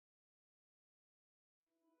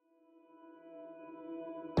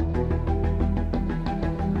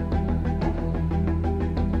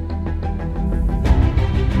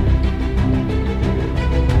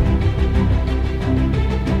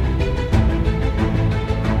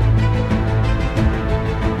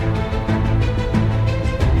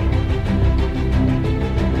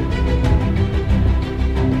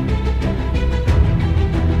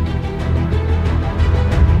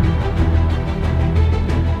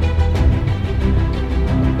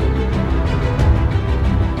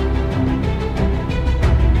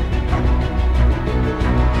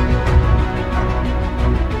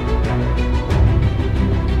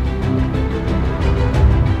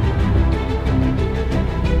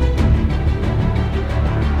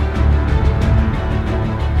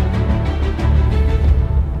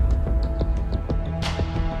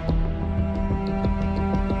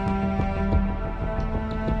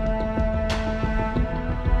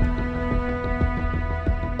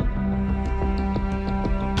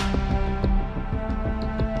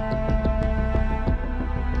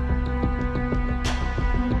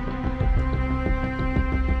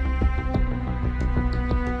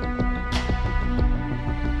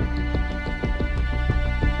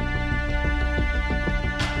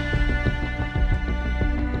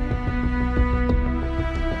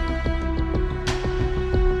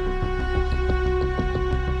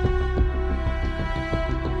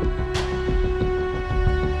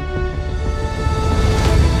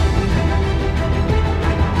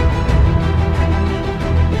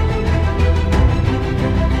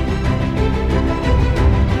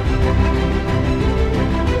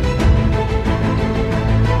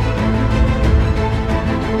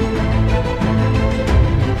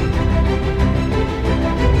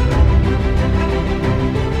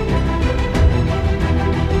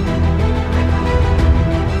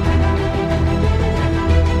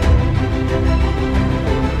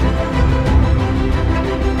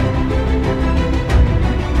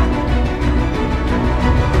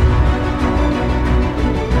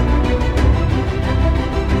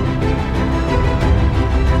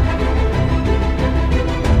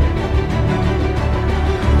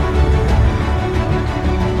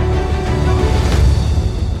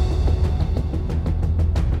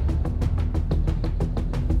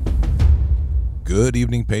Good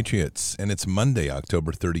evening, Patriots. And it's Monday,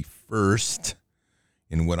 October 31st,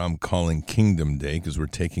 in what I'm calling Kingdom Day, because we're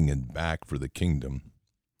taking it back for the kingdom.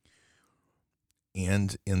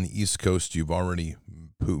 And in the East Coast, you've already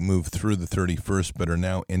moved through the 31st, but are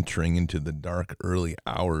now entering into the dark early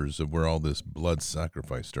hours of where all this blood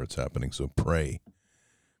sacrifice starts happening. So pray.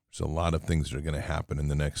 There's a lot of things that are going to happen in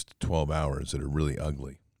the next 12 hours that are really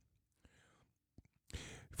ugly.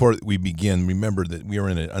 Before we begin, remember that we are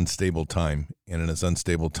in an unstable time, and in this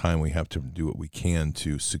unstable time, we have to do what we can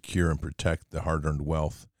to secure and protect the hard-earned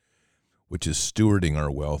wealth, which is stewarding our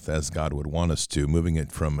wealth as God would want us to, moving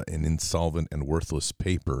it from an insolvent and worthless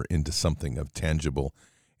paper into something of tangible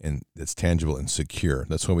and that's tangible and secure.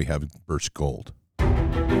 That's why we have Birch Gold.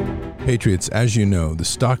 Patriots, as you know, the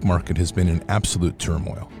stock market has been in absolute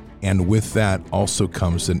turmoil. And with that also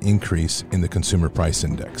comes an increase in the consumer price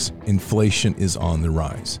index. Inflation is on the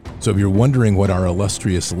rise. So if you're wondering what our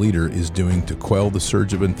illustrious leader is doing to quell the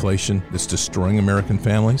surge of inflation that's destroying American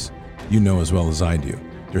families, you know as well as I do.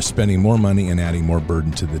 They're spending more money and adding more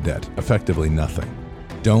burden to the debt, effectively nothing.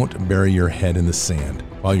 Don't bury your head in the sand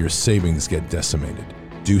while your savings get decimated.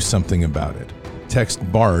 Do something about it. Text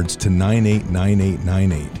BARDS to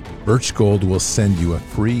 989898. Birch Gold will send you a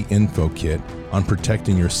free info kit on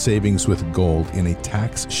protecting your savings with gold in a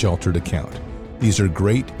tax-sheltered account. These are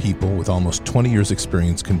great people with almost 20 years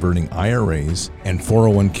experience converting IRAs and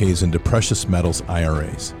 401ks into precious metals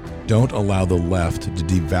IRAs. Don't allow the left to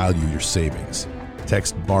devalue your savings.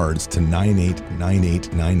 Text BARDS to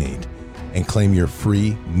 989898 and claim your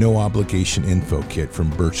free, no-obligation info kit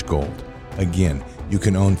from Birch Gold. Again, you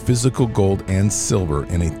can own physical gold and silver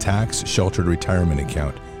in a tax-sheltered retirement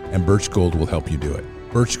account, and Birch Gold will help you do it.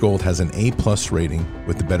 Birch Gold has an A+ rating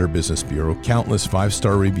with the Better Business Bureau, countless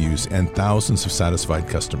 5-star reviews, and thousands of satisfied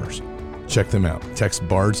customers. Check them out. Text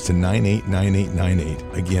BARDS to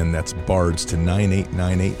 989898. Again, that's BARDS to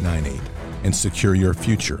 989898. And secure your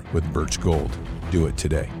future with Birch Gold. Do it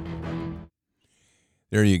today.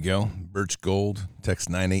 There you go. Birch Gold. Text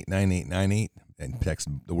 989898 and text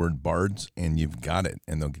the word BARDS, and you've got it,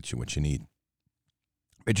 and they'll get you what you need.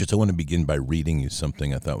 I want to begin by reading you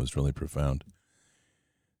something I thought was really profound.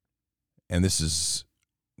 And this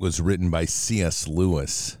was written by C.S.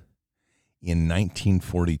 Lewis in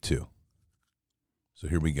 1942. So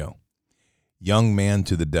here we go. Young man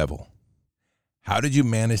to the devil. How did you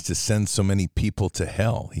manage to send so many people to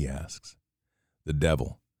hell, he asks. The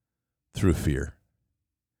devil, through fear.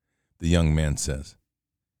 The young man says,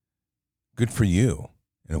 good for you.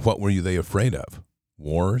 And what were they afraid of?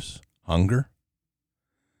 Wars? Hunger?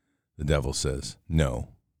 The devil says, no,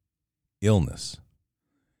 illness.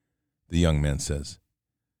 The young man says,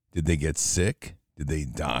 did they get sick? Did they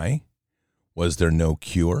die? Was there no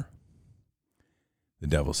cure? The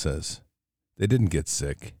devil says, they didn't get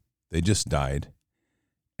sick. They just died,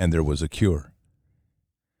 and there was a cure.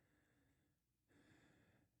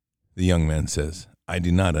 The young man says, I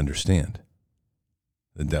do not understand.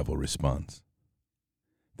 The devil responds,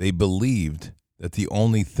 they believed that the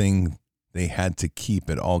only thing they had to keep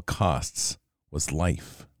at all costs was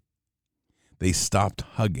life. They stopped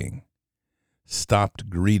hugging, stopped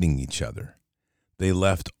greeting each other. They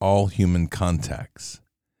left all human contacts.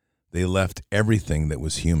 They left everything that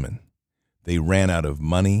was human. They ran out of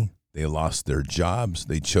money. They lost their jobs.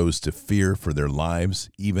 They chose to fear for their lives,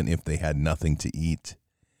 even if they had nothing to eat.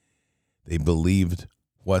 They believed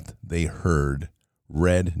what they heard,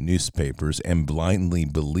 read newspapers, and blindly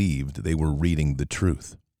believed they were reading the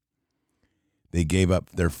truth. They gave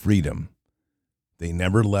up their freedom. They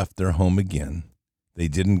never left their home again. They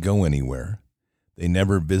didn't go anywhere. They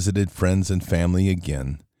never visited friends and family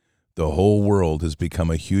again. The whole world has become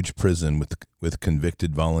a huge prison with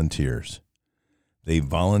convicted volunteers. They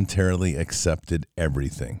voluntarily accepted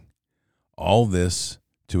everything. All this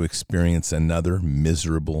to experience another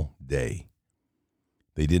miserable day.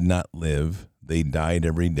 They did not live. They died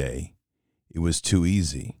every day. It was too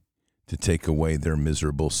easy to take away their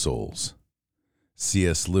miserable souls.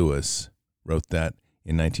 C.S. Lewis wrote that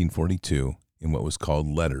in 1942 in what was called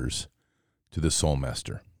Letters to the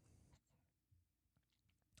Soulmaster.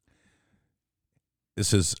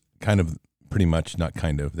 This is pretty much, not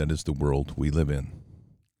kind of, that is the world we live in.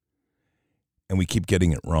 And we keep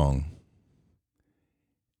getting it wrong.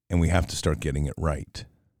 And we have to start getting it right.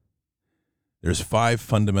 There's 5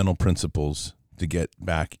 fundamental principles to get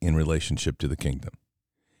back in relationship to the kingdom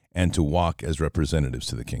and to walk as representatives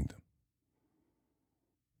to the kingdom.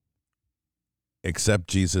 Accept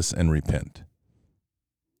Jesus and repent.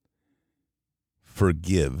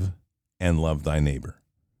 Forgive and love thy neighbor.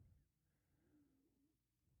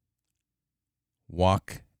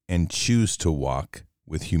 Walk and choose to walk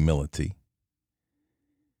with humility.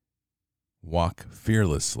 walk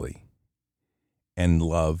fearlessly, and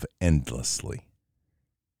love endlessly.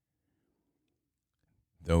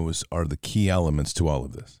 Those are the key elements to all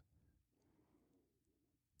of this.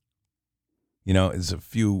 You know, it's a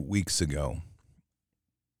few weeks ago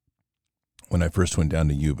when I first went down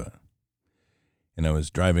to Yuba, and I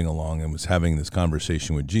was driving along and was having this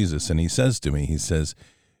conversation with Jesus, and he says to me, he says,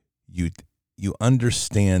 you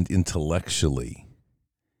understand intellectually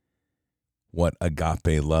what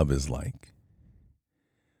agape love is like,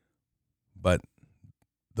 but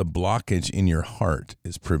the blockage in your heart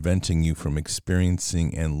is preventing you from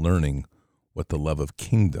experiencing and learning what the love of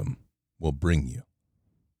kingdom will bring you.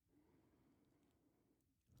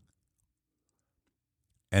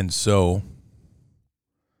 And so,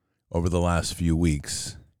 over the last few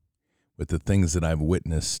weeks, with the things that I've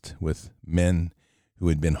witnessed with men who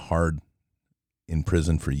had been hard in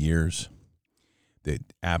prison for years,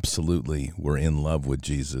 that absolutely were in love with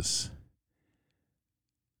Jesus,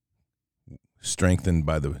 strengthened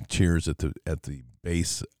by the cheers at the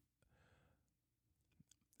base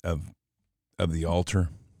of the altar.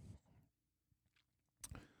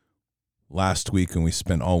 Last week, when we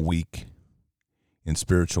spent all week in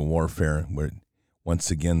spiritual warfare, where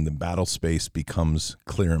once again the battle space becomes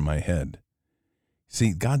clear in my head.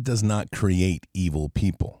 See, God does not create evil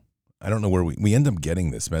people. I don't know where we end up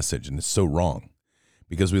getting this message, and it's so wrong,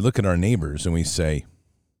 because we look at our neighbors and we say,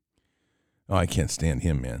 "Oh, I can't stand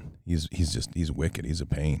him, man. He's wicked. He's a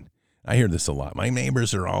pain." I hear this a lot. My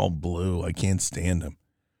neighbors are all blue. I can't stand them.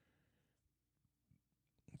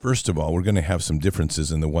 First of all, we're going to have some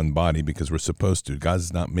differences in the one body because we're supposed to.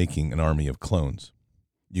 God's not making an army of clones.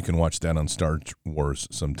 You can watch that on Star Wars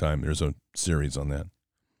sometime. There's a series on that.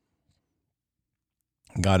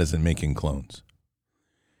 God isn't making clones.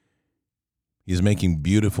 He's making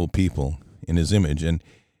beautiful people in his image. And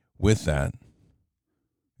with that,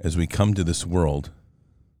 as we come to this world,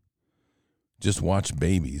 just watch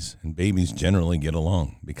babies. And babies generally get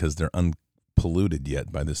along because they're unpolluted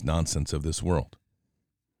yet by this nonsense of this world.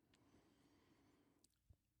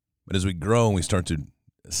 But as we grow and we start to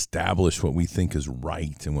establish what we think is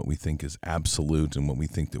right and what we think is absolute and what we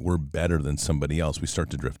think that we're better than somebody else, we start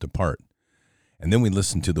to drift apart. And then we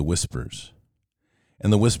listen to the whispers.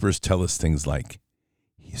 And the whispers tell us things like,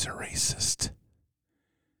 he's a racist.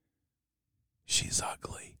 She's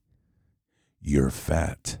ugly. You're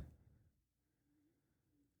fat.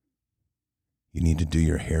 You need to do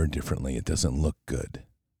your hair differently. It doesn't look good.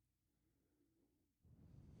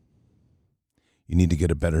 You need to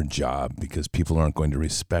get a better job because people aren't going to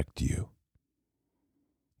respect you.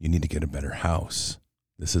 You need to get a better house.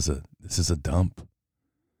 This is a dump.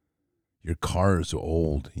 Your car is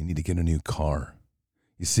old. You need to get a new car.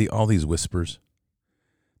 You see all these whispers?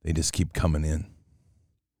 They just keep coming in.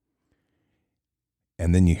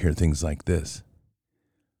 And then you hear things like this.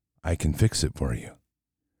 I can fix it for you.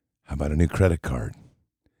 How about a new credit card?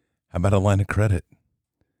 How about a line of credit?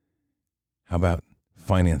 How about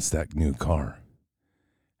finance that new car?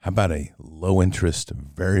 How about a low-interest,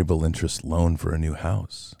 variable interest loan for a new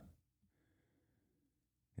house?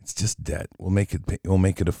 It's just debt. We'll make it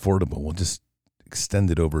affordable. We'll just extend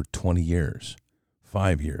it over 20 years,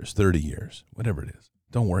 5 years, 30 years, whatever it is.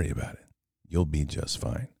 Don't worry about it. You'll be just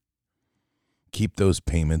fine. Keep those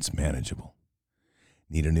payments manageable.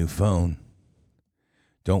 Need a new phone?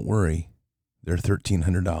 Don't worry. They're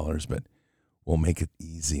 $1,300, but we'll make it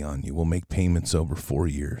easy on you. We'll make payments over 4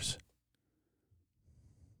 years.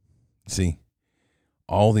 See,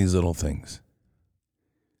 all these little things.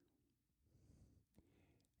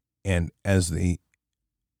 And as we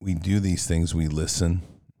do these things, we listen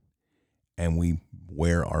and we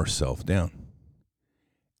wear ourselves down.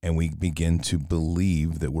 And we begin to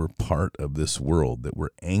believe that we're part of this world, that we're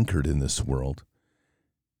anchored in this world.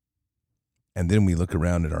 And then we look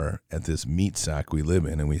around at this meat sack we live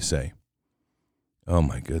in and we say, oh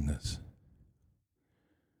my goodness.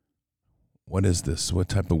 What is this? What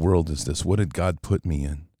type of world is this? What did God put me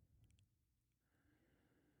in?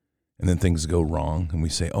 And then things go wrong and we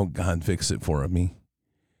say, oh, God, fix it for me.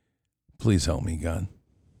 Please help me, God.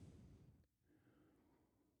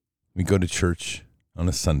 We go to church on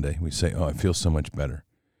a Sunday. We say, oh, I feel so much better.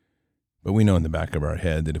 But we know in the back of our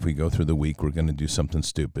head that if we go through the week, we're going to do something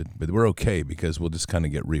stupid. But we're okay because we'll just kind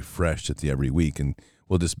of get refreshed at the every week. And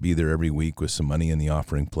we'll just be there every week with some money in the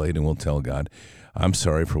offering plate. And we'll tell God, I'm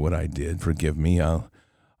sorry for what I did. Forgive me.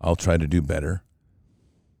 I'll try to do better.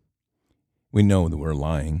 We know that we're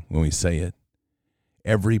lying when we say it.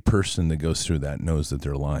 Every person that goes through that knows that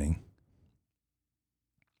they're lying.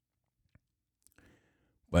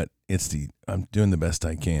 But I'm doing the best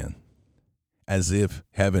I can. as if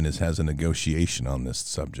heaven has a negotiation on this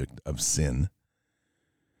subject of sin.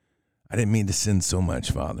 I didn't mean to sin so much,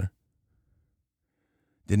 Father.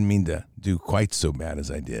 Didn't mean to do quite so bad as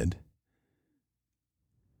I did.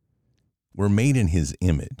 We're made in his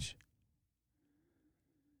image.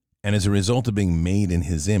 And as a result of being made in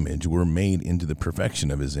his image, we're made into the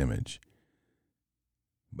perfection of his image.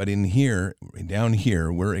 But in here, down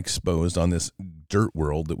here, we're exposed on this dirt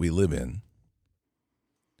world that we live in.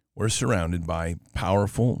 We're surrounded by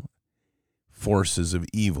powerful forces of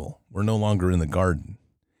evil. We're no longer in the garden.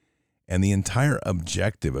 And the entire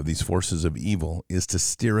objective of these forces of evil is to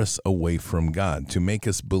steer us away from God, to make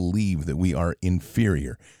us believe that we are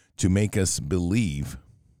inferior, to make us believe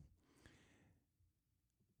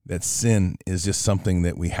that sin is just something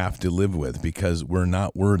that we have to live with because we're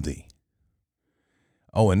not worthy.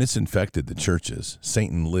 Oh, and it's infected the churches.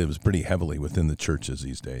 Satan lives pretty heavily within the churches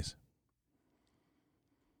these days.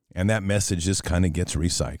 And that message just kind of gets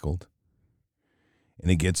recycled.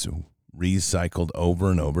 And it gets recycled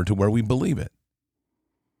over and over to where we believe it.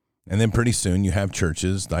 And then pretty soon you have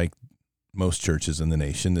churches, like most churches in the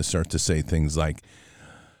nation, that start to say things like,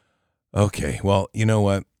 okay, well, you know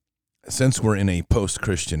what? Since we're in a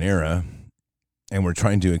post-Christian era and we're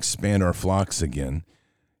trying to expand our flocks again,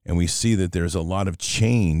 and we see that there's a lot of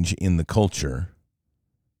change in the culture,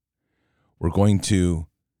 we're going to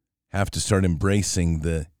have to start embracing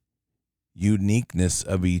the uniqueness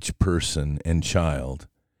of each person and child.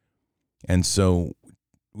 And so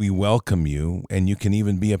we welcome you, and you can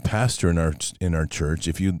even be a pastor in our church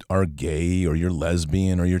if you are gay or you're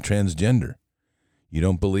lesbian or you're transgender. You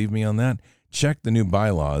don't believe me on that? Check the new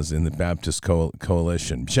bylaws in the Baptist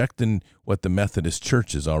Coalition. Check what the Methodist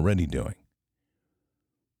Church is already doing.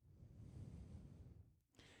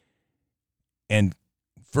 And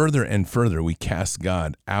further, we cast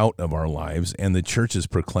God out of our lives, and the churches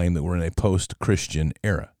proclaim that we're in a post-Christian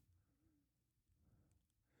era.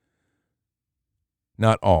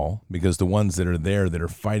 Not all, because the ones that are there that are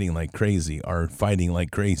fighting like crazy are fighting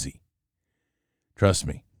like crazy. Trust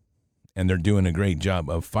me. And they're doing a great job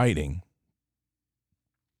of fighting.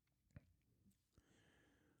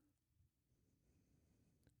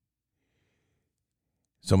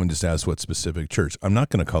 Someone just asked what specific church. I'm not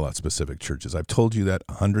going to call out specific churches. I've told you that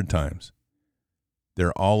 100 times.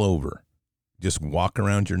 They're all over. Just walk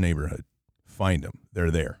around your neighborhood. Find them.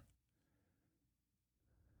 They're there.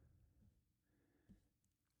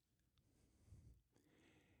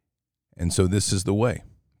 And so this is the way.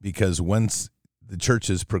 Because once the church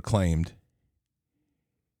has proclaimed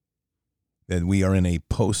that we are in a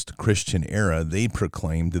post-Christian era, they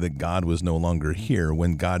proclaimed that God was no longer here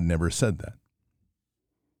when God never said that.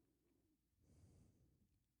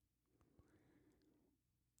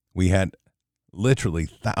 We had literally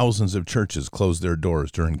thousands of churches close their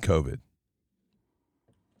doors during COVID.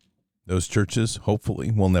 Those churches,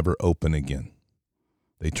 hopefully, will never open again.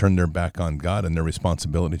 They turned their back on God and their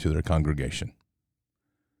responsibility to their congregation.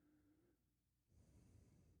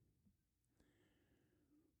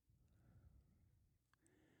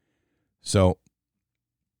 So,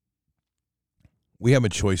 we have a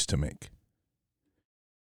choice to make.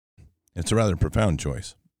 It's a rather profound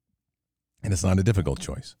choice. And it's not a difficult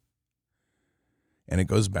choice. And it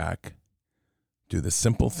goes back to the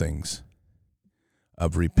simple things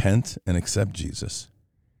of repent and accept Jesus,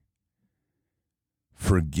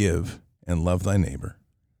 forgive and love thy neighbor,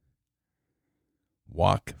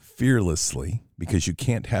 walk fearlessly, because you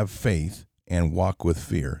can't have faith and walk with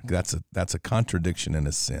fear. That's a contradiction and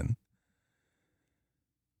a sin.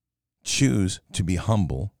 Choose to be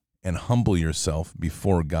humble and humble yourself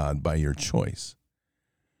before God by your choice,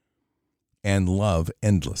 and love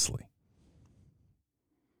endlessly.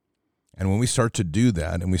 And when we start to do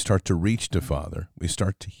that and we start to reach to Father, we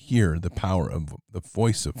start to hear the power of the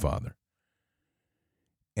voice of Father.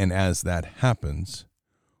 And as that happens,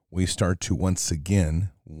 we start to once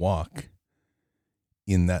again walk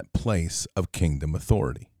in that place of kingdom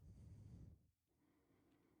authority.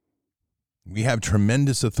 We have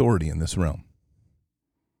tremendous authority in this realm.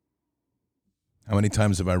 How many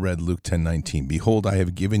times have I read Luke 10:19? Behold, I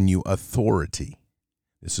have given you authority.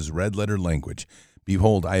 This is red letter language.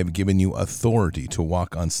 Behold, I have given you authority to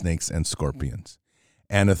walk on snakes and scorpions,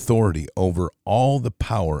 and authority over all the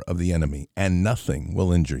power of the enemy, and nothing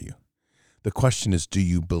will injure you. The question is, do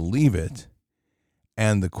you believe it?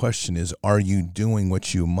 And the question is, are you doing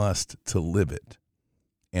what you must to live it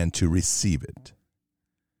and to receive it?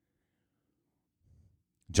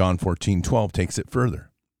 John 14:12 takes it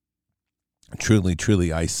further. Truly,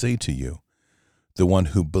 truly, I say to you, the one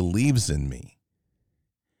who believes in me,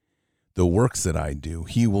 the works that I do,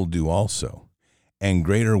 he will do also. and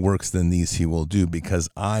greater works than these he will do, because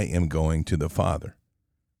I am going to the Father.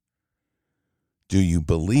 Do you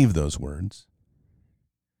believe those words?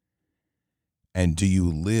 And do you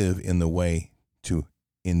live in the way to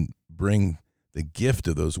bring the gift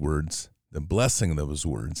of those words, the blessing of those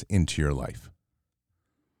words into your life?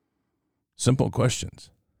 Simple questions.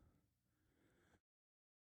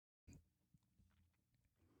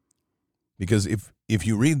 Because if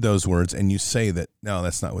you read those words and you say that, no,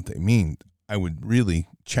 that's not what they mean, I would really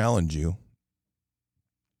challenge you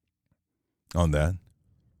on that,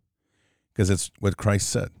 because it's what Christ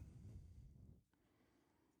said.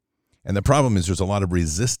 And the problem is there's a lot of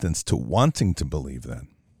resistance to wanting to believe that,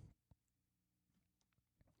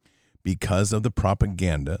 because of the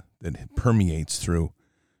propaganda that permeates through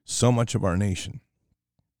so much of our nation,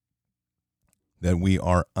 that we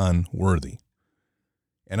are unworthy.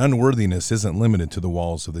 And unworthiness isn't limited to the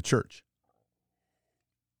walls of the church.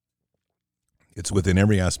 It's within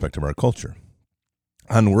every aspect of our culture.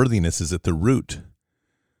 Unworthiness is at the root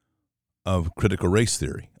of critical race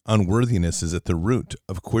theory. Unworthiness is at the root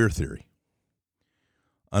of queer theory.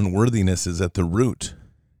 Unworthiness is at the root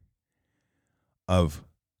of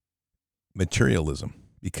materialism,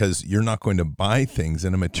 because you're not going to buy things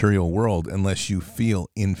in a material world unless you feel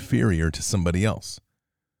inferior to somebody else.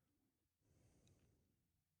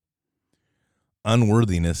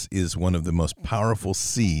 Unworthiness is one of the most powerful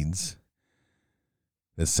seeds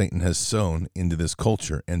that Satan has sown into this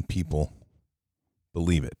culture, and people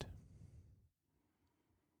believe it.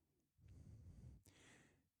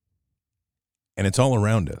 And it's all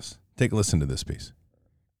around us. Take a listen to this piece.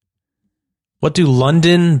 What do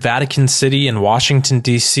London, Vatican City, and Washington,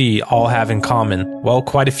 D.C. all have in common? Well,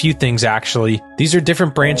 quite a few things, actually. These are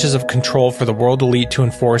different branches of control for the world elite to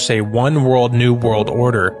enforce a one world, new world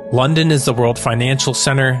order. London is the world financial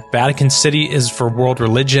center, Vatican City is for world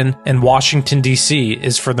religion, and Washington, D.C.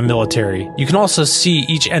 is for the military. You can also see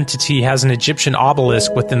each entity has an Egyptian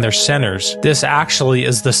obelisk within their centers. This actually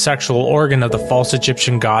is the sexual organ of the false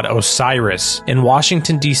Egyptian god Osiris. In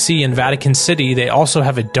Washington, D.C. and Vatican City, they also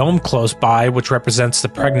have a dome close by, which represents the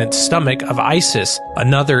pregnant stomach of Isis,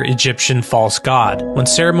 another Egyptian false god. When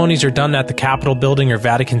ceremonies are done at the Capitol building or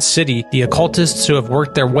Vatican City, the occultists who have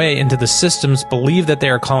worked their way into the systems believe that they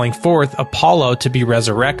are calling forth Apollo to be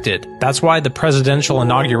resurrected. That's why the presidential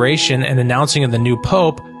inauguration and announcing of the new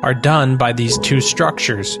pope are done by these two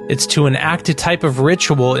structures. It's to enact a type of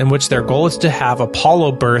ritual in which their goal is to have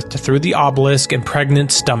Apollo birthed through the obelisk and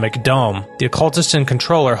pregnant stomach dome. The occultists in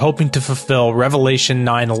control are hoping to fulfill Revelation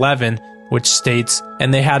 9:11, which states,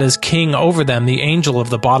 "And they had as king over them the angel of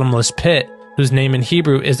the bottomless pit, whose name in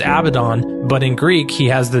Hebrew is Abaddon, but in Greek he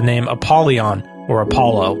has the name Apollyon, or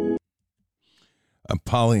Apollo."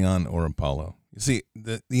 Apollyon or Apollo. You see,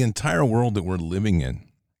 the entire world that we're living in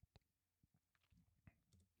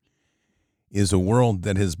is a world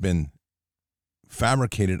that has been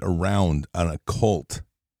fabricated around an occult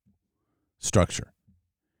structure.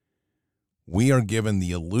 We are given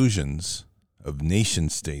the illusions of nation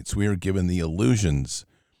states. We are given the illusions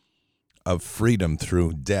of freedom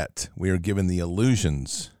through debt. We are given the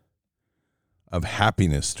illusions of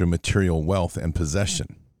happiness through material wealth and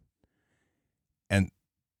possession. And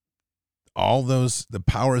all those, the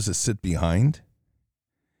powers that sit behind,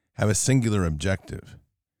 have a singular objective: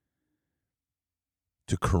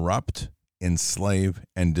 to corrupt, enslave,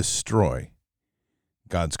 and destroy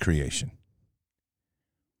God's creation.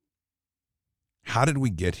 How did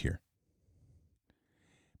we get here?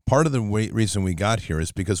 Part of the reason we got here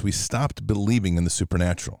is because we stopped believing in the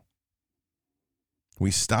supernatural.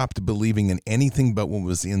 We stopped believing in anything but what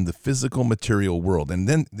was in the physical material world. And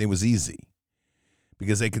then it was easy,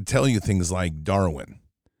 because they could tell you things like Darwin,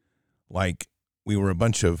 like we were a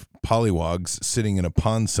bunch of pollywogs sitting in a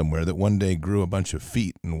pond somewhere that one day grew a bunch of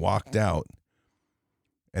feet and walked out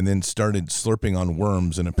and then started slurping on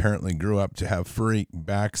worms, and apparently grew up to have furry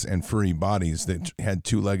backs and furry bodies that had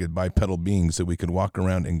two-legged bipedal beings that we could walk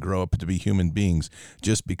around and grow up to be human beings,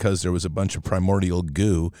 just because there was a bunch of primordial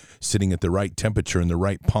goo sitting at the right temperature in the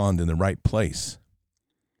right pond in the right place.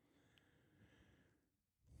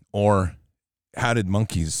 Or how did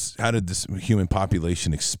this human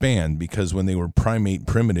population expand? Because when they were primate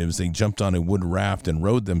primitives, they jumped on a wood raft and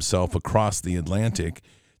rowed themselves across the Atlantic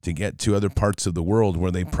to get to other parts of the world where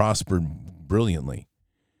they prospered brilliantly.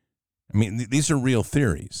 I mean, these are real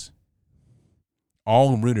theories,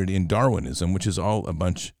 all rooted in Darwinism, which is all a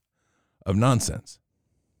bunch of nonsense.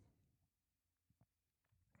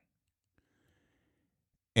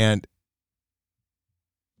 And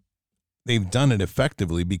they've done it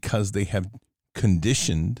effectively because they have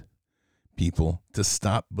conditioned people to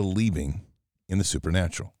stop believing in the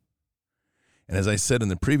supernatural. And as I said in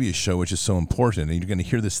the previous show, which is so important, and you're going to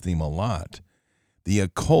hear this theme a lot, the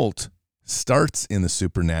occult starts in the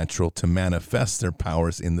supernatural to manifest their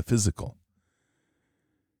powers in the physical.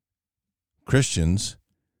 Christians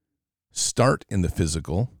start in the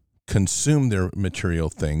physical, consume their material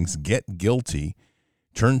things, get guilty,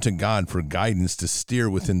 turn to God for guidance to steer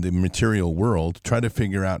within the material world, try to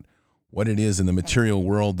figure out what it is in the material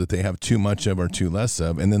world that they have too much of or too less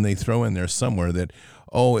of, and then they throw in there somewhere that,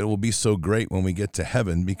 oh, it will be so great when we get to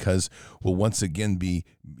heaven because we'll once again be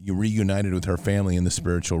reunited with our family in the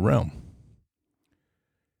spiritual realm.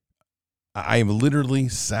 I have literally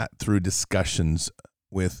sat through discussions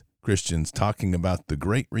with Christians talking about the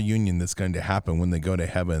great reunion that's going to happen when they go to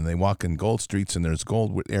heaven. They walk in gold streets and there's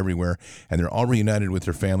gold everywhere, and they're all reunited with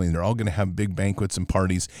their family, and they're all going to have big banquets and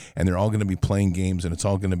parties, and they're all going to be playing games, and it's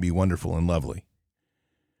all going to be wonderful and lovely.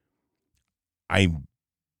 I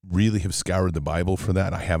really have scoured the Bible for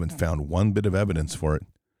that. I haven't found one bit of evidence for it.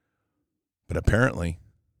 But apparently,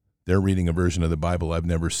 they're reading a version of the Bible I've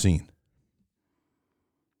never seen.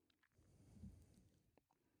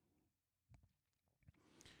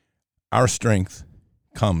 Our strength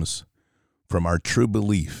comes from our true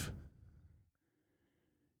belief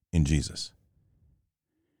in Jesus.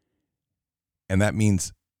 And that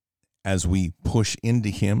means as we push into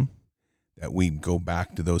him, that we go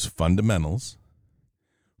back to those fundamentals,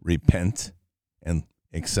 repent and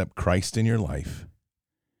accept Christ in your life,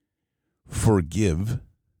 forgive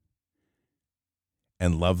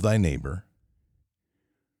and love thy neighbor,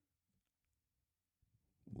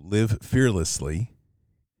 live fearlessly,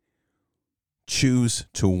 choose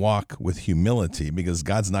to walk with humility, because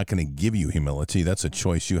God's not going to give you humility. That's a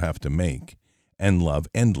choice you have to make, and love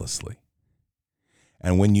endlessly.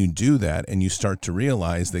 And when you do that and you start to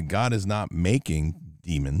realize that God is not making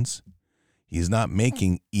demons, he's not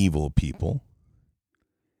making evil people,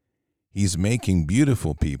 he's making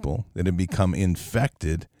beautiful people that have become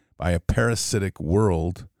infected by a parasitic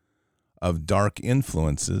world of dark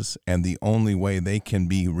influences, and the only way they can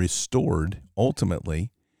be restored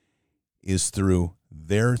ultimately is through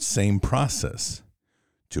their same process,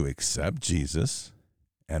 to accept Jesus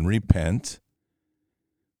and repent,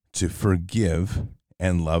 to forgive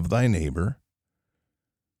and love thy neighbor,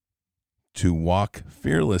 to walk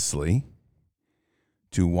fearlessly,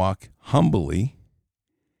 to walk humbly,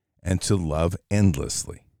 and to love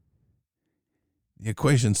endlessly. The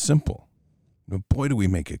equation's simple, but boy, do we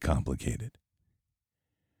make it complicated.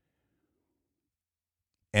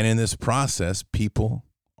 And in this process, people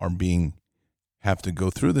have to go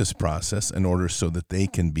through this process in order so that they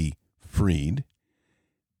can be freed,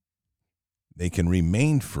 they can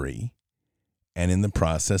remain free, and in the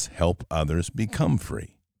process help others become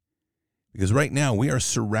free. Because right now we are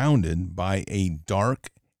surrounded by a dark,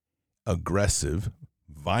 aggressive,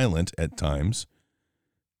 violent at times,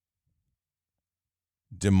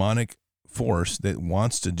 demonic force that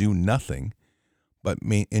wants to do nothing but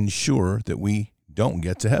may ensure that we don't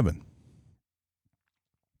get to heaven.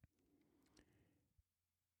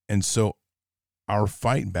 And so our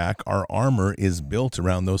fight back, our armor is built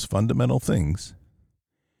around those fundamental things.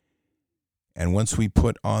 And once we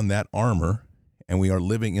put on that armor and we are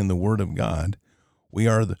living in the Word of God, we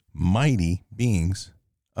are the mighty beings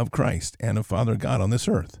of Christ and of Father God on this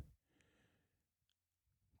earth.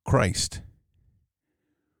 Christ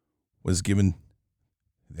was given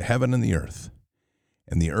the heaven and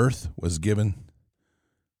the earth was given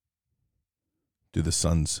to the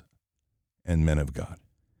sons and men of God.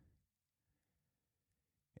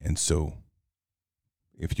 And so,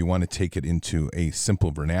 if you want to take it into a simple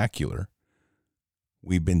vernacular,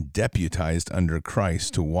 we've been deputized under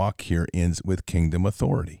Christ to walk here with kingdom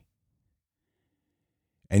authority.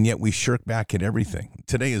 And yet we shirk back at everything.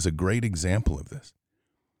 Today is a great example of this.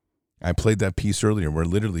 I played that piece earlier where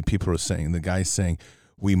literally people are saying, the guy's saying,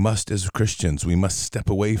 we must, as Christians, we must step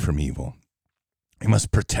away from evil. We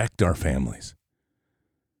must protect our families.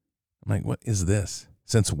 I'm like, what is this?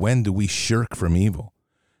 Since when do we shirk from evil?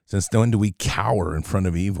 Since when do we cower in front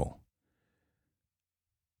of evil?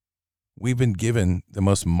 We've been given the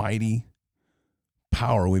most mighty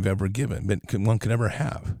power we've ever given, but one could ever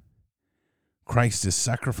have. Christ is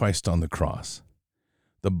sacrificed on the cross.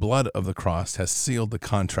 The blood of the cross has sealed the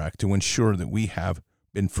contract to ensure that we have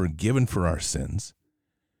been forgiven for our sins.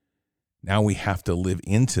 Now we have to live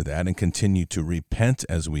into that and continue to repent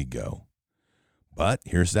as we go. But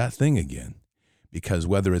here's that thing again. Because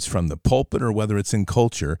whether it's from the pulpit or whether it's in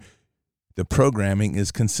culture, the programming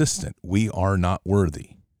is consistent. We are not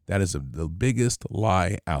worthy. That is the biggest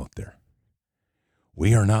lie out there.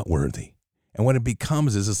 We are not worthy. And what it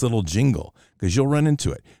becomes is this little jingle, because you'll run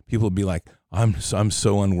into it. People will be like, I'm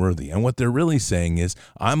so unworthy. And what they're really saying is,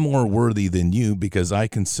 I'm more worthy than you because I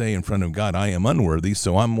can say in front of God, I am unworthy,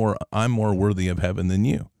 so I'm more worthy of heaven than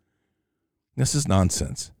you. This is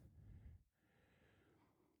nonsense.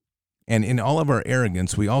 And in all of our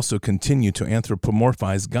arrogance, we also continue to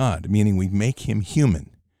anthropomorphize God, meaning we make him human.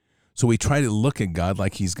 So we try to look at God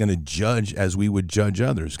like he's going to judge as we would judge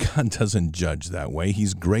others. God doesn't judge that way.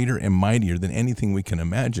 He's greater and mightier than anything we can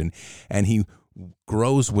imagine, and he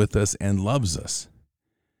grows with us and loves us.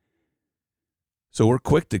 So we're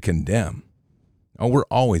quick to condemn. Oh, we're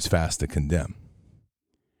always fast to condemn.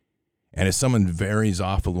 And if someone varies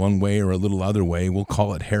off one way or a little other way, we'll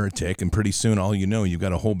call it heretic. And pretty soon, all you know, you've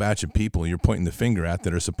got a whole batch of people you're pointing the finger at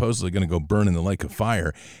that are supposedly going to go burn in the lake of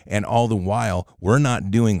fire. And all the while, we're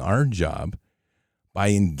not doing our job by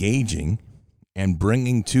engaging and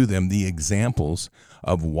bringing to them the examples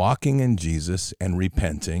of walking in Jesus and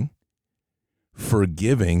repenting,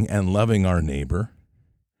 forgiving and loving our neighbor,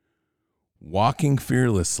 walking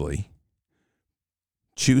fearlessly,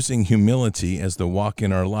 choosing humility as the walk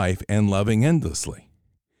in our life, and loving endlessly.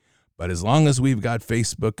 But as long as we've got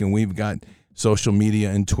Facebook and we've got social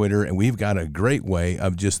media and Twitter, and we've got a great way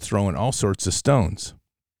of just throwing all sorts of stones.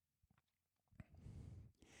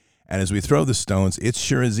 And as we throw the stones, it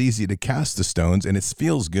sure is easy to cast the stones, and it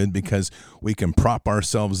feels good because we can prop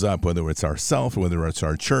ourselves up, whether it's ourselves, whether it's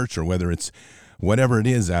our church, or whether it's whatever it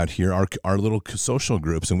is out here, our little social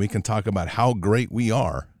groups, and we can talk about how great we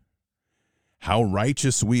are, how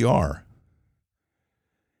righteous we are,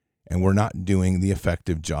 and we're not doing the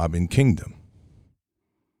effective job in kingdom,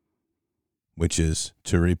 which is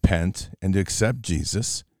to repent and to accept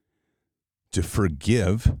Jesus, to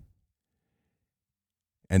forgive,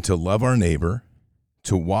 and to love our neighbor,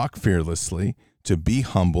 to walk fearlessly, to be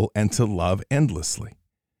humble, and to love endlessly.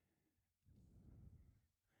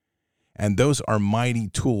 And those are mighty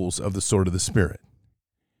tools of the sword of the Spirit.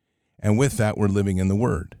 And with that, we're living in the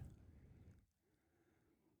Word.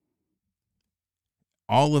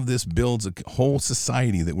 All of this builds a whole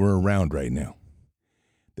society that we're around right now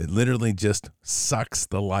that literally just sucks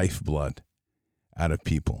the lifeblood out of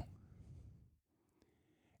people.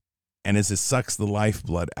 And as it sucks the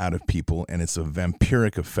lifeblood out of people, and it's a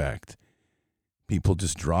vampiric effect, people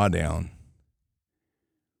just draw down.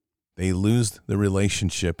 They lose the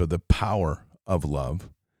relationship of the power of love,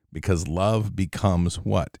 because love becomes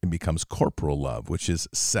what? It becomes corporal love, which is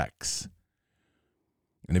sex.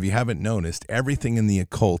 And if you haven't noticed, everything in the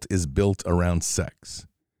occult is built around sex.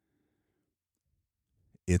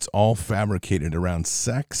 It's all fabricated around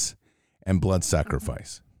sex and blood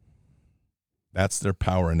sacrifice. That's their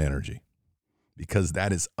power and energy, because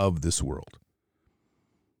that is of this world.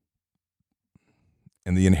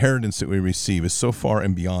 And the inheritance that we receive is so far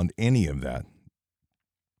and beyond any of that.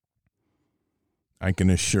 I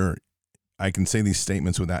can say these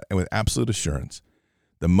statements with absolute assurance.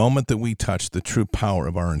 The moment that we touch the true power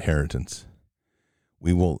of our inheritance,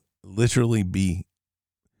 we will literally be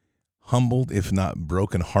humbled, if not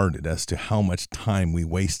brokenhearted, as to how much time we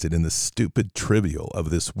wasted in the stupid trivial of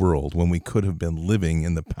this world when we could have been living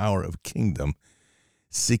in the power of kingdom,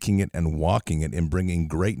 seeking it and walking it and bringing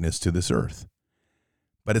greatness to this earth.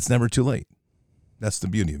 But it's never too late. That's the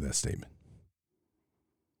beauty of that statement.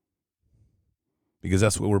 Because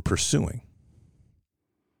that's what we're pursuing.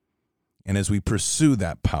 And as we pursue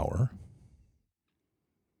that power,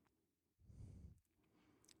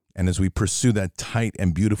 and as we pursue that tight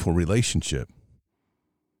and beautiful relationship,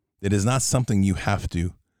 it is not something you have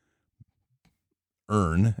to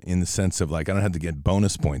earn in the sense of like, I don't have to get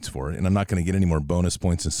bonus points for it, and I'm not going to get any more bonus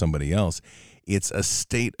points than somebody else. It's a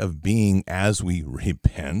state of being as we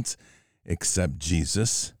repent, accept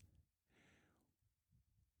Jesus,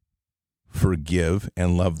 forgive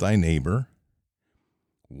and love thy neighbor,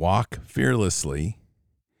 walk fearlessly,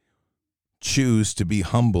 choose to be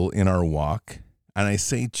humble in our walk. And I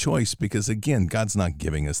say choice because, again, God's not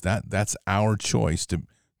giving us that. That's our choice to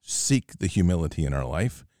seek the humility in our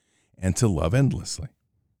life and to love endlessly.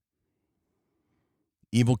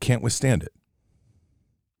 Evil can't withstand it.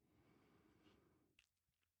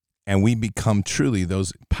 And we become truly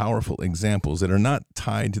those powerful examples that are not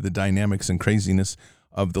tied to the dynamics and craziness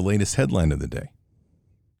of the latest headline of the day.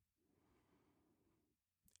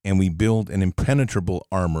 And we build an impenetrable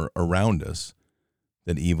armor around us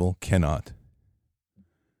that evil cannot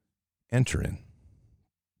enter in.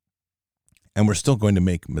 And we're still going to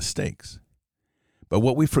make mistakes. But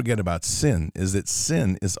what we forget about sin is that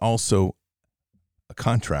sin is also a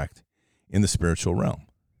contract in the spiritual realm.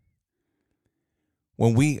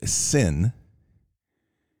 When we sin,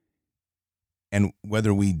 and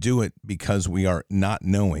whether we do it because we are not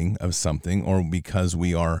knowing of something or because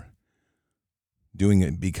we are doing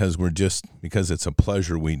it because it's a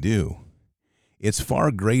pleasure we do. It's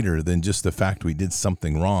far greater than just the fact we did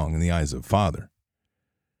something wrong in the eyes of Father.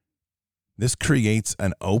 This creates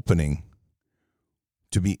an opening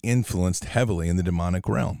to be influenced heavily in the demonic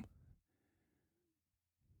realm.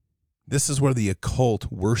 This is where the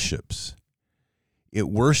occult worships. It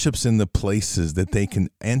worships in the places that they can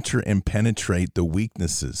enter and penetrate the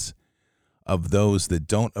weaknesses of those that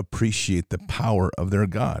don't appreciate the power of their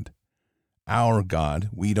God. Our God,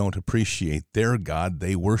 we don't appreciate. Their God,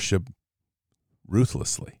 they worship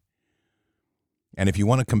ruthlessly. And if you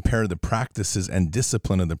want to compare the practices and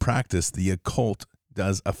discipline of the practice, the occult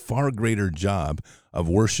does a far greater job of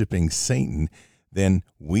worshiping Satan than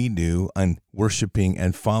we do on worshiping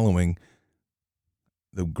and following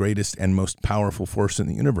the greatest and most powerful force in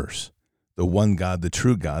the universe, the one God, the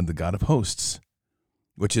true God, the God of hosts,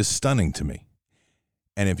 which is stunning to me.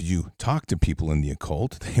 And if you talk to people in the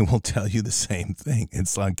occult, they will tell you the same thing.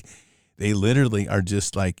 It's like they literally are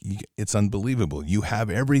just like, it's unbelievable. You have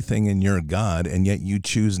everything in your God, and yet you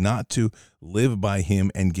choose not to live by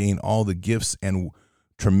him and gain all the gifts and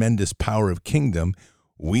tremendous power of kingdom.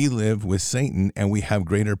 We live with Satan, and we have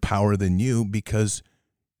greater power than you because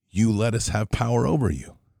you let us have power over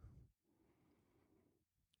you.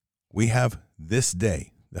 We have this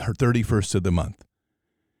day, the 31st of the month.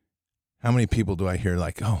 How many people do I hear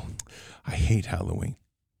like, oh, I hate Halloween?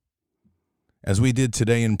 As we did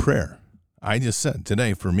today in prayer. I just said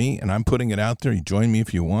today for me, and I'm putting it out there, you join me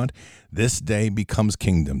if you want, this day becomes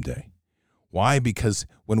Kingdom Day. Why? Because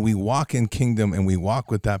when we walk in kingdom and we walk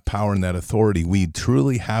with that power and that authority, we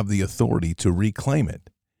truly have the authority to reclaim it.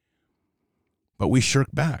 But we shirk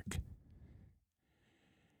back.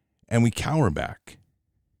 And we cower back.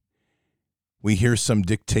 We hear some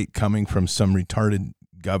dictate coming from some retarded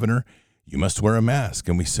governor, you must wear a mask.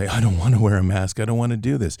 And we say, I don't want to wear a mask. I don't want to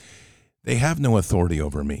do this. They have no authority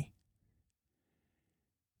over me.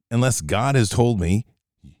 Unless God has told me,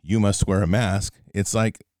 you must wear a mask, it's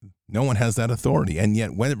like no one has that authority. And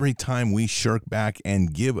yet, every time we shirk back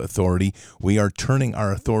and give authority, we are turning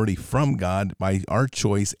our authority from God by our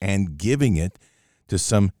choice and giving it to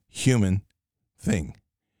some human thing.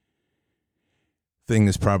 Thing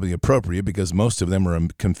is probably appropriate because most of them are a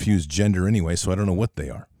confused gender anyway, so I don't know what they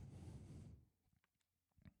are.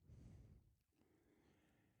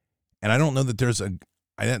 And I don't know that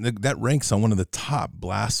that ranks on one of the top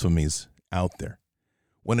blasphemies out there.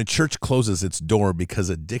 When a church closes its door because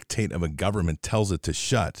a dictate of a government tells it to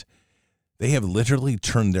shut, they have literally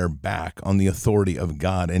turned their back on the authority of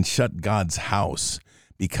God and shut God's house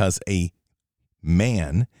because a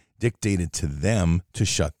man dictated to them to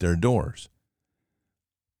shut their doors.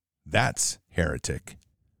 That's heretic.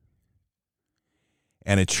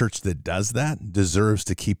 And a church that does that deserves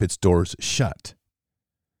to keep its doors shut.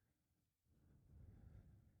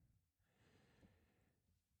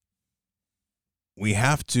 We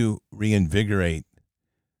have to reinvigorate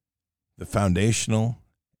the foundational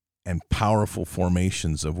and powerful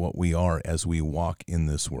formations of what we are as we walk in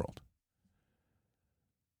this world.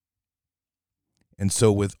 And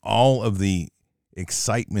so with all of the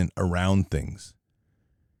excitement around things,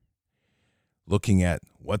 looking at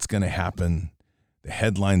what's going to happen, the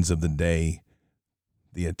headlines of the day,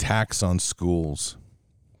 the attacks on schools,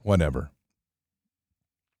 whatever.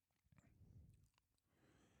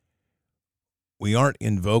 We aren't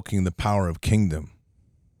invoking the power of kingdom.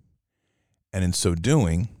 And in so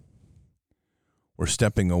doing, we're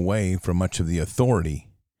stepping away from much of the authority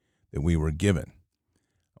that we were given.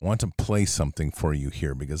 I want to play something for you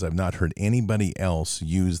here because I've not heard anybody else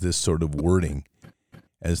use this sort of wording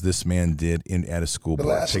as this man did at a school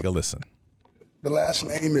board. Take a listen. The last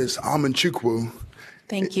name is Amanchukwu.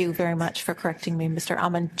 Thank you very much for correcting me, Mr.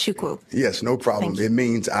 Amanchukwu. Yes, no problem. It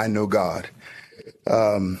means I know God.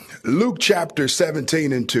 Luke chapter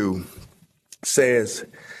 17:2 says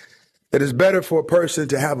that it's better for a person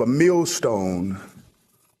to have a millstone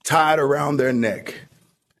tied around their neck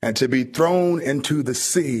and to be thrown into the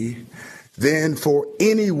sea than for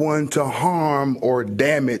anyone to harm or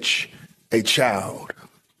damage a child.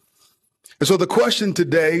 And so the question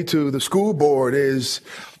today to the school board is,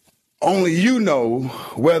 only you know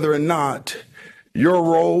whether or not your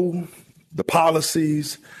role, the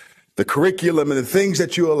policies, the curriculum, and the things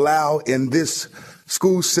that you allow in this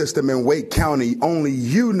school system in Wake County, only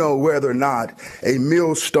you know whether or not a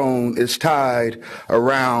millstone is tied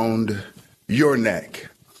around your neck.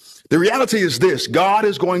 The reality is this: God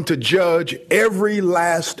is going to judge every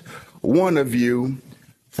last one of you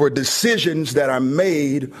for decisions that are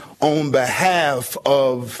made on behalf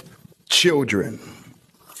of children.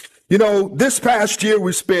 You know, this past year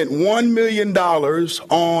we spent $1 million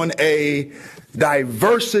on a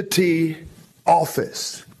diversity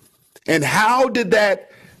office. And how did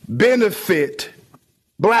that benefit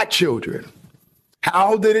black children?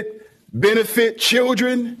 How did it benefit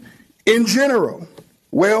children in general?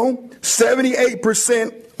 Well,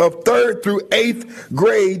 78% of 3rd through 8th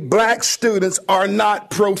grade black students are not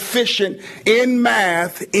proficient in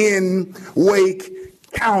math in Wake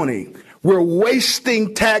County. We're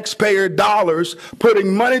wasting taxpayer dollars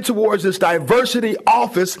putting money towards this diversity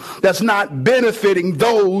office that's not benefiting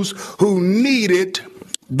those who need it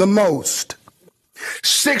the most.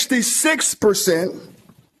 66%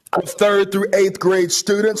 of 3rd through 8th grade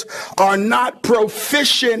students are not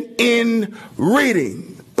proficient in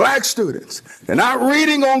reading. Black students, they're not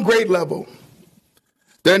reading on grade level.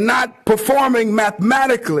 They're not performing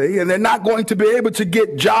mathematically, and they're not going to be able to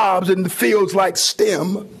get jobs in the fields like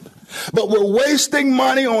STEM. But we're wasting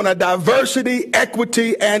money on a diversity,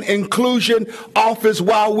 equity, and inclusion office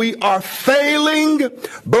while we are failing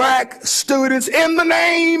black students in the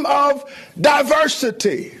name of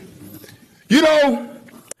diversity. You know,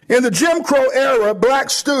 in the Jim Crow era, black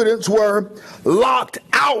students were locked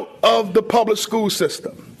out of the public school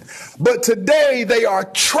system. But today they are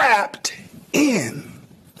trapped in.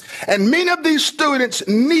 And many of these students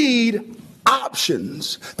need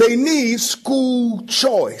options. They need school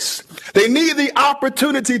choice. They need the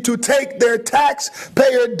opportunity to take their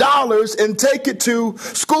taxpayer dollars and take it to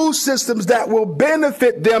school systems that will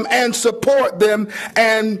benefit them and support them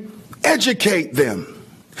and educate them.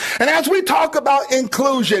 And as we talk about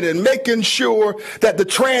inclusion and making sure that the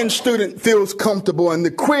trans student feels comfortable and the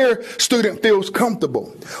queer student feels comfortable,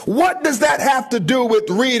 what does that have to do with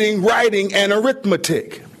reading, writing, and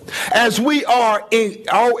arithmetic? As we are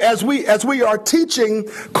teaching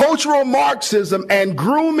cultural Marxism and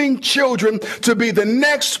grooming children to be the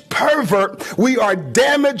next pervert, we are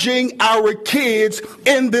damaging our kids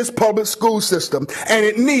in this public school system, and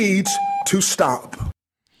it needs to stop.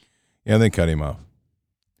 Yeah, they cut him off.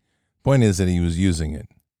 Point is that he was using it.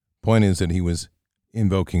 Point is that he was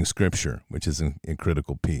invoking scripture, which is a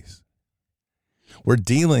critical piece. We're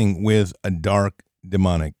dealing with a dark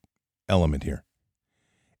demonic element here.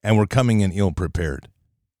 And we're coming in ill-prepared.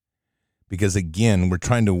 Because, again, we're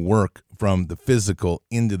trying to work from the physical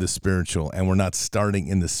into the spiritual, and we're not starting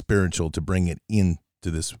in the spiritual to bring it into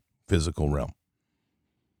this physical realm.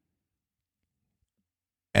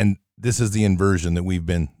 And this is the inversion that we've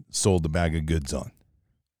been sold a bag of goods on.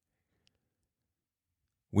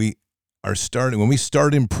 We are starting, when we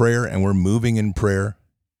start in prayer and we're moving in prayer,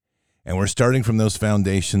 and we're starting from those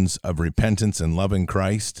foundations of repentance and loving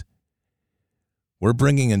Christ, we're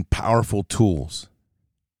bringing in powerful tools.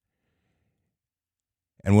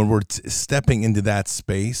 And when we're stepping into that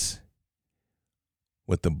space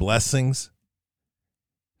with the blessings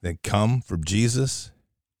that come from Jesus,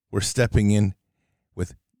 we're stepping in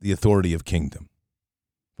with the authority of kingdom.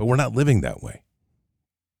 But we're not living that way.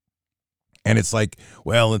 And it's like,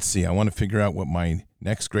 well, let's see, I want to figure out what my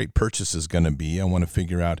next great purchase is going to be. I want to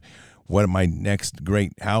figure out what my next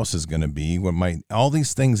great house is going to be, all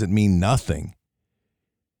these things that mean nothing.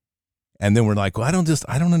 And then we're like, well, I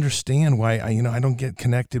don't understand why I don't get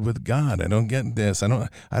connected with God. I don't get this.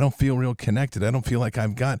 I don't feel real connected. I don't feel like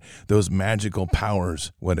I've got those magical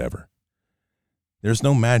powers, whatever. There's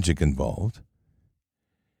no magic involved.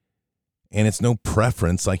 And it's no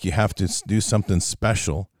preference like you have to do something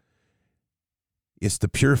special. It's the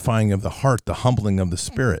purifying of the heart, the humbling of the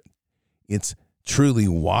spirit. It's truly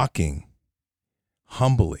walking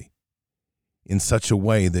humbly in such a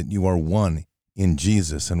way that you are one in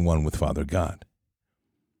Jesus and one with Father God,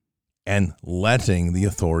 and letting the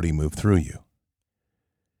authority move through you.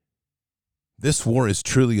 This war is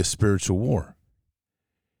truly a spiritual war.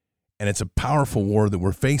 And it's a powerful war that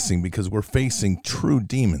we're facing because we're facing true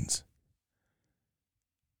demons.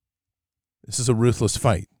 This is a ruthless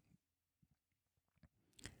fight.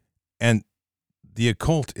 And the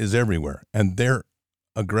occult is everywhere, and they're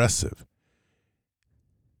aggressive.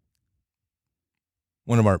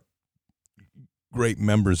 One of our great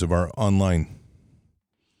members of our online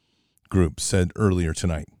group said earlier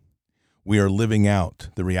tonight, we are living out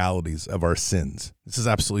the realities of our sins. This is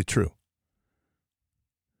absolutely true.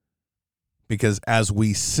 Because as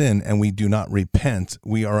we sin and we do not repent,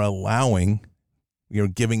 we are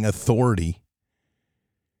giving authority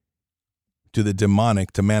to the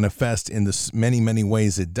demonic to manifest in the many, many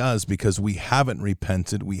ways it does, because we haven't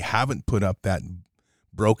repented, we haven't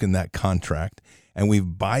broken that contract, and we've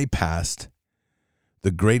bypassed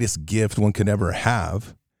the greatest gift one could ever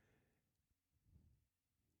have.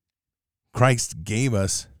 Christ gave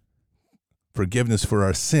us forgiveness for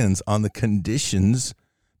our sins on the conditions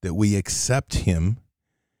that we accept him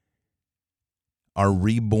are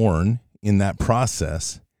reborn in that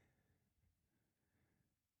process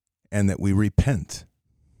and that we repent.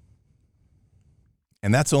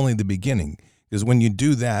 And that's only the beginning, because when you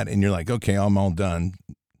do that and you're like, okay, I'm all done,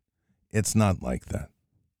 it's not like that.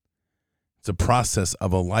 It's a process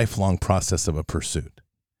of a lifelong process of a pursuit.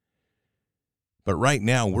 But right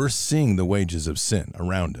now, we're seeing the wages of sin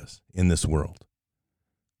around us in this world.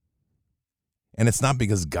 And it's not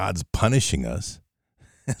because God's punishing us.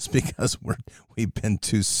 It's because we've been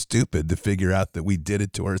too stupid to figure out that we did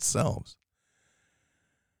it to ourselves.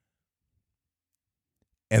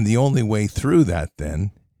 And the only way through that,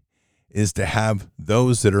 then, is to have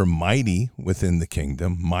those that are mighty within the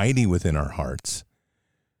kingdom, mighty within our hearts,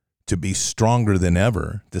 to be stronger than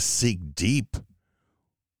ever, to seek deep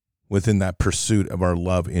within that pursuit of our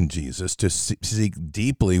love in Jesus, to seek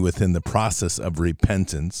deeply within the process of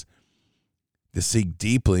repentance, to seek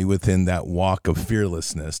deeply within that walk of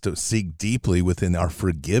fearlessness, to seek deeply within our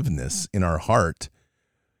forgiveness in our heart.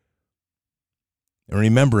 And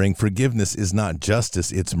remembering, forgiveness is not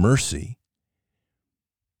justice, it's mercy.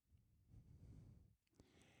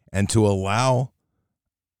 And to allow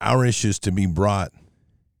our issues to be brought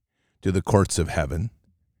to the courts of heaven,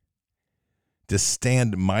 to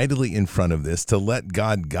stand mightily in front of this, to let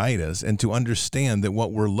God guide us, and to understand that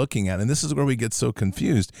what we're looking at, and this is where we get so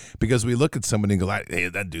confused, because we look at somebody and go, hey,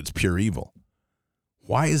 that dude's pure evil.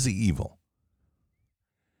 Why is he evil?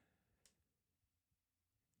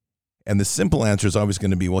 And the simple answer is always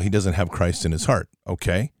going to be, well, he doesn't have Christ in his heart.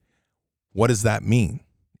 Okay. What does that mean?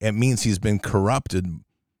 It means he's been corrupted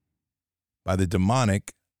by the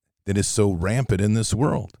demonic that is so rampant in this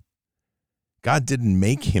world. God didn't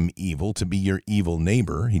make him evil to be your evil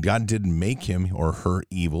neighbor. God didn't make him or her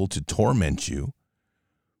evil to torment you.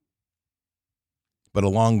 But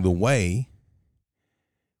along the way,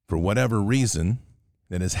 for whatever reason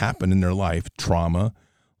that has happened in their life, trauma,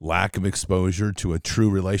 lack of exposure to a true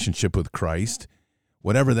relationship with Christ,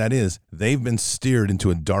 whatever that is, they've been steered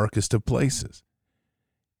into a darkest of places.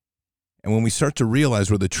 And when we start to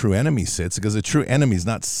realize where the true enemy sits, because the true enemy is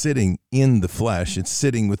not sitting in the flesh, it's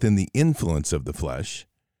sitting within the influence of the flesh,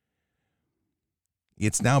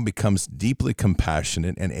 it now becomes deeply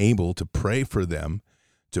compassionate and able to pray for them,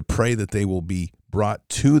 to pray that they will be brought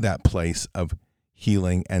to that place of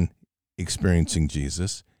healing and experiencing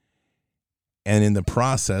Jesus. And in the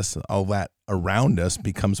process, all that around us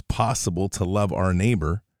becomes possible to love our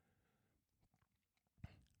neighbor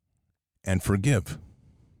and forgive.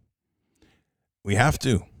 We have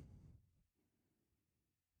to.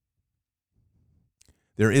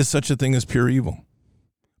 There is such a thing as pure evil,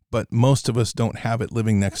 but most of us don't have it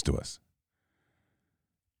living next to us.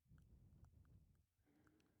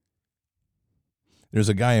 There's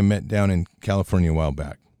a guy I met down in California a while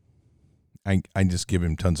back. I just give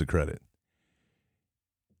him tons of credit.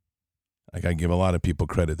 Like I give a lot of people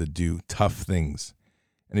credit that do tough things.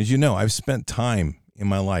 And as you know, I've spent time in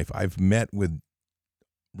my life. I've met with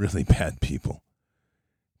really bad people.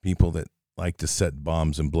 People that like to set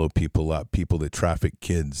bombs and blow people up. People that traffic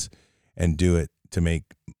kids and do it to make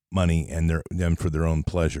money and them for their own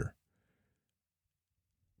pleasure.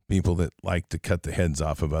 People that like to cut the heads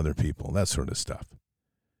off of other people. That sort of stuff.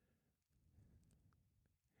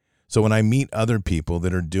 So when I meet other people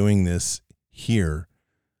that are doing this here,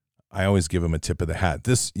 I always give him a tip of the hat.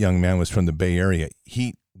 This young man was from the Bay Area.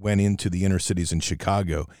 He went into the inner cities in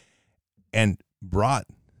Chicago and brought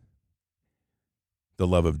the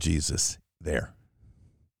love of Jesus there.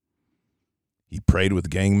 He prayed with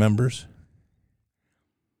gang members.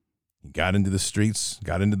 He got into the streets,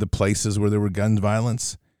 got into the places where there were gun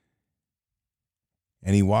violence,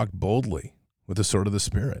 and he walked boldly with the sword of the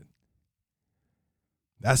Spirit.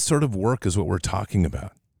 That sort of work is what we're talking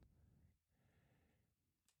about.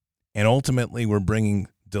 And ultimately, we're bringing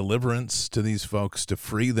deliverance to these folks, to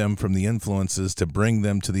free them from the influences, to bring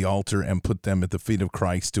them to the altar and put them at the feet of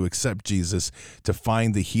Christ, to accept Jesus, to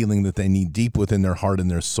find the healing that they need deep within their heart and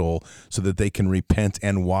their soul so that they can repent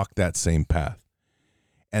and walk that same path.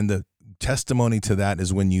 And the testimony to that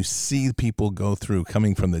is when you see people go through,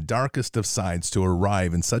 coming from the darkest of sides to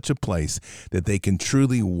arrive in such a place that they can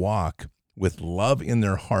truly walk with love in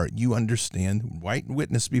their heart. You understand, white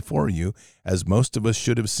witness before you, as most of us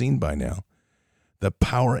should have seen by now, the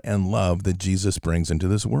power and love that Jesus brings into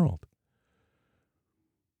this world.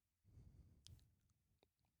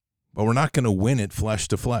 But we're not going to win it flesh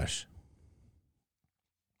to flesh.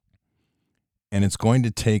 And it's going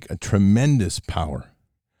to take a tremendous power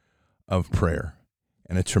of prayer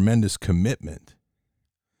and a tremendous commitment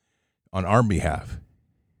on our behalf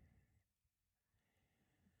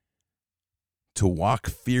to walk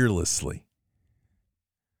fearlessly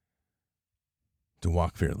to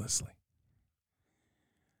walk fearlessly.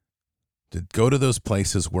 To go to those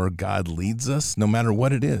places where God leads us, no matter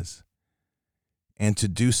what it is, and to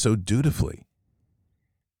do so dutifully.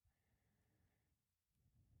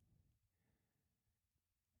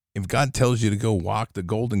 If God tells you to go walk the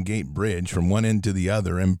Golden Gate Bridge from one end to the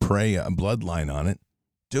other and pray a bloodline on it,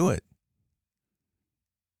 do it.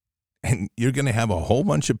 And you're going to have a whole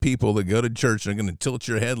bunch of people that go to church and are going to tilt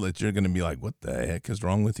your headlights. You're going to be like, what the heck is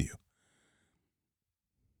wrong with you?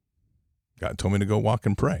 God told me to go walk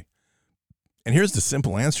and pray. And here's the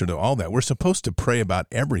simple answer to all that. We're supposed to pray about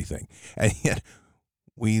everything. And yet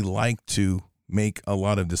we like to make a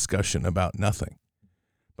lot of discussion about nothing.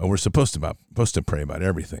 But we're supposed to pray about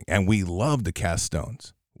everything. And we love to cast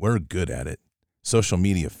stones. We're good at it. Social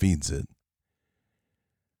media feeds it.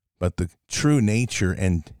 But the true nature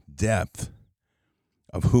and depth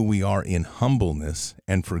of who we are in humbleness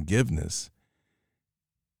and forgiveness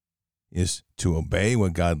is to obey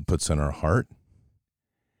what God puts in our heart,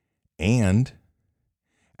 and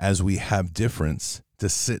as we have difference, to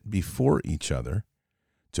sit before each other,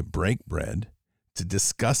 to break bread, to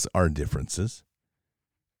discuss our differences,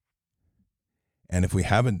 and if we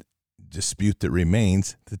have a dispute that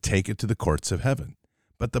remains, to take it to the courts of heaven.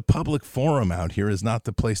 But the public forum out here is not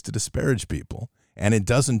the place to disparage people, and it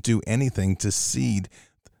doesn't do anything to seed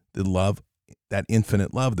the love, that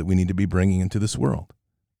infinite love that we need to be bringing into this world.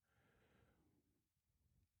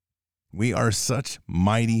 We are such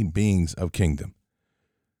mighty beings of kingdom.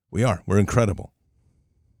 We are. We're incredible.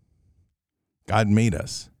 God made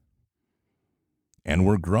us. And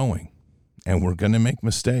we're growing. And we're going to make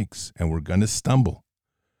mistakes. And we're going to stumble.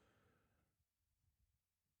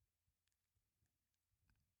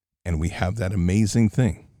 And we have that amazing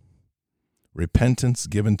thing. Repentance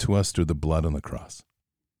given to us through the blood on the cross.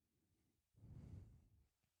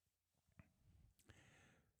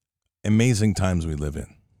 Amazing times we live in.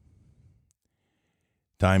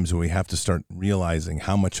 Times where we have to start realizing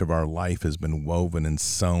how much of our life has been woven and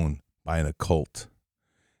sewn by an occult.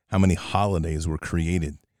 How many holidays were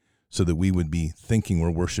created so that we would be thinking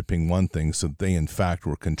we're worshiping one thing, so they in fact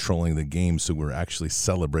were controlling the game, so we're actually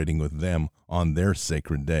celebrating with them on their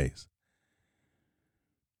sacred days.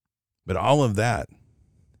 But all of that,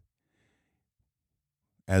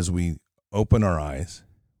 as we open our eyes,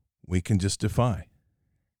 we can just defy.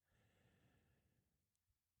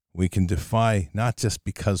 We can defy not just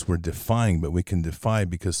because we're defying, but we can defy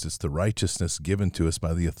because it's the righteousness given to us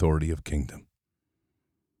by the authority of kingdom.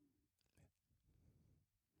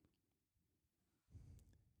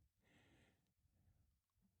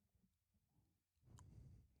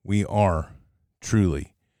 We are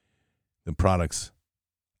truly the products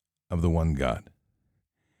of the one God.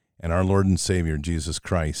 And our Lord and Savior, Jesus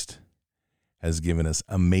Christ, has given us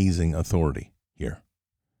amazing authority here.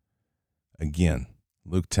 Again,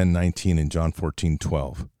 Luke 10:19 and John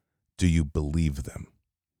 14:12. Do you believe them?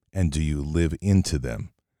 And do you live into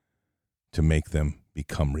them to make them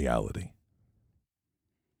become reality?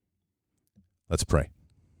 Let's pray.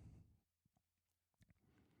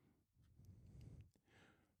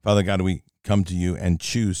 Father God, we come to you and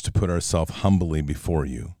choose to put ourselves humbly before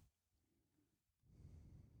you.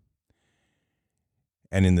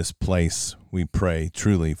 And in this place, we pray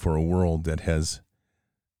truly for a world that has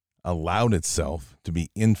allowed itself to be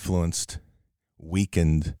influenced,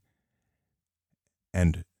 weakened,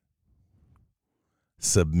 and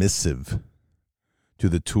submissive to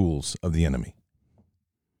the tools of the enemy.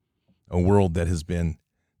 A world that has been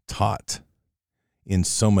taught in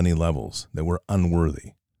so many levels that we're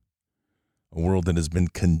unworthy. A world that has been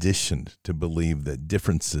conditioned to believe that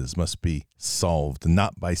differences must be solved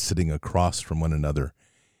not by sitting across from one another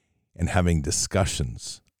and having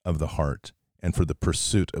discussions of the heart and for the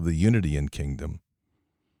pursuit of the unity in kingdom,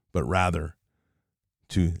 but rather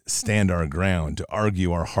to stand our ground, to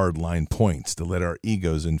argue our hardline points, to let our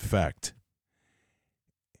egos infect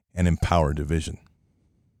and empower division.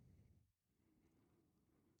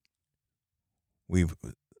 We've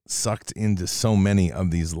sucked into so many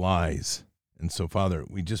of these lies. And so, Father,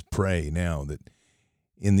 we just pray now that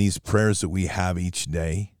in these prayers that we have each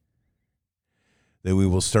day, that we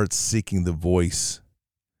will start seeking the voice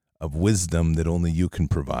of wisdom that only you can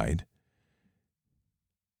provide,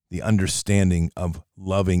 the understanding of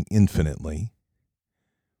loving infinitely,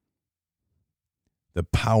 the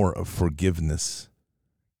power of forgiveness,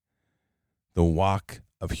 the walk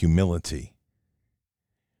of humility,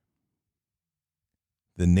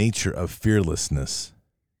 the nature of fearlessness,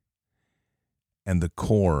 and the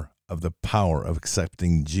core of the power of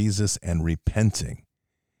accepting Jesus and repenting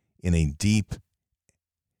in a deep,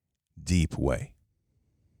 deep way.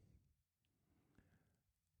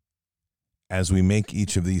 As we make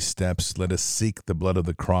each of these steps, let us seek the blood of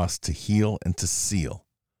the cross to heal and to seal,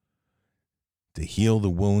 to heal the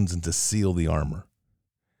wounds and to seal the armor.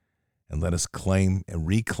 And let us claim and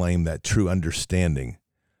reclaim that true understanding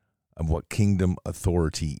of what kingdom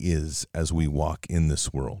authority is as we walk in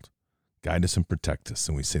this world. Guide us and protect us.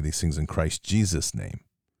 And we say these things in Christ Jesus' name.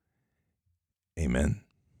 Amen.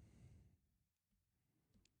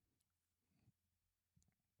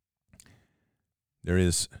 There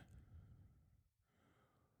is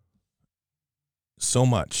so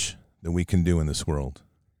much that we can do in this world,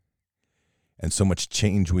 and so much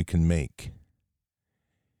change we can make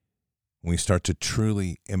when we start to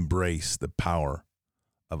truly embrace the power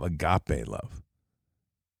of agape love.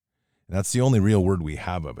 And that's the only real word we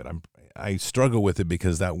have of it. I struggle with it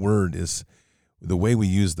because that word is, the way we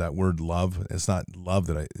use that word love, it's not love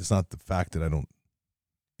it's not the fact that I don't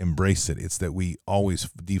embrace it. It's that we always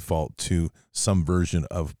default to some version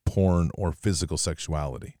of porn or physical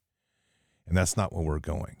sexuality. And that's not where we're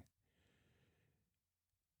going.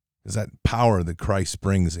 Because that power that Christ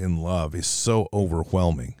brings in love is so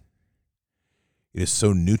overwhelming. It is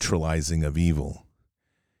so neutralizing of evil.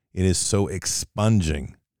 It is so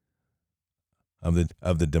expunging of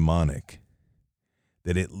the demonic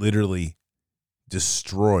that it literally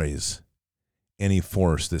destroys any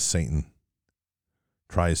force that Satan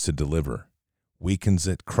tries to deliver, weakens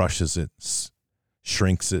it, crushes it,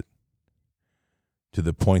 shrinks it to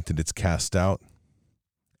the point that it's cast out,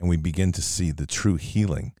 and we begin to see the true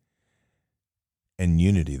healing and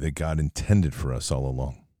unity that God intended for us all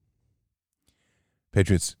along.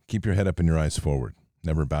 Patriots, keep your head up and your eyes forward.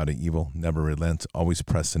 Never bow to evil, never relent, always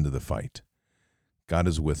press into the fight. God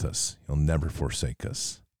is with us. He'll never forsake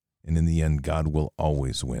us. And in the end, God will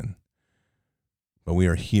always win. But we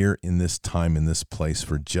are here in this time, in this place,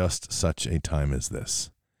 for just such a time as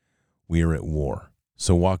this. We are at war.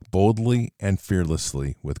 So walk boldly and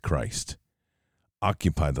fearlessly with Christ.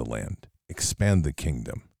 Occupy the land. Expand the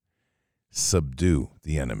kingdom. Subdue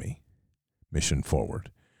the enemy. Mission forward.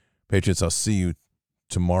 Patriots, I'll see you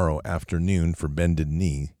tomorrow afternoon for Bended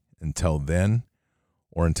Knee. Until then,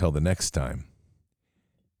 or until the next time,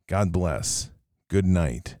 God bless. Good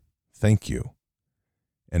night. Thank you.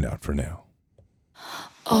 And out for now.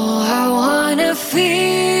 Oh, I wanna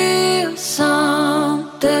feel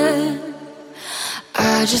something.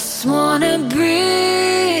 I just wanna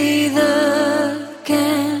breathe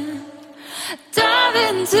again. Dive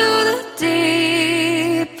into the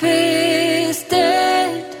deepest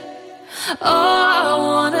end. Oh,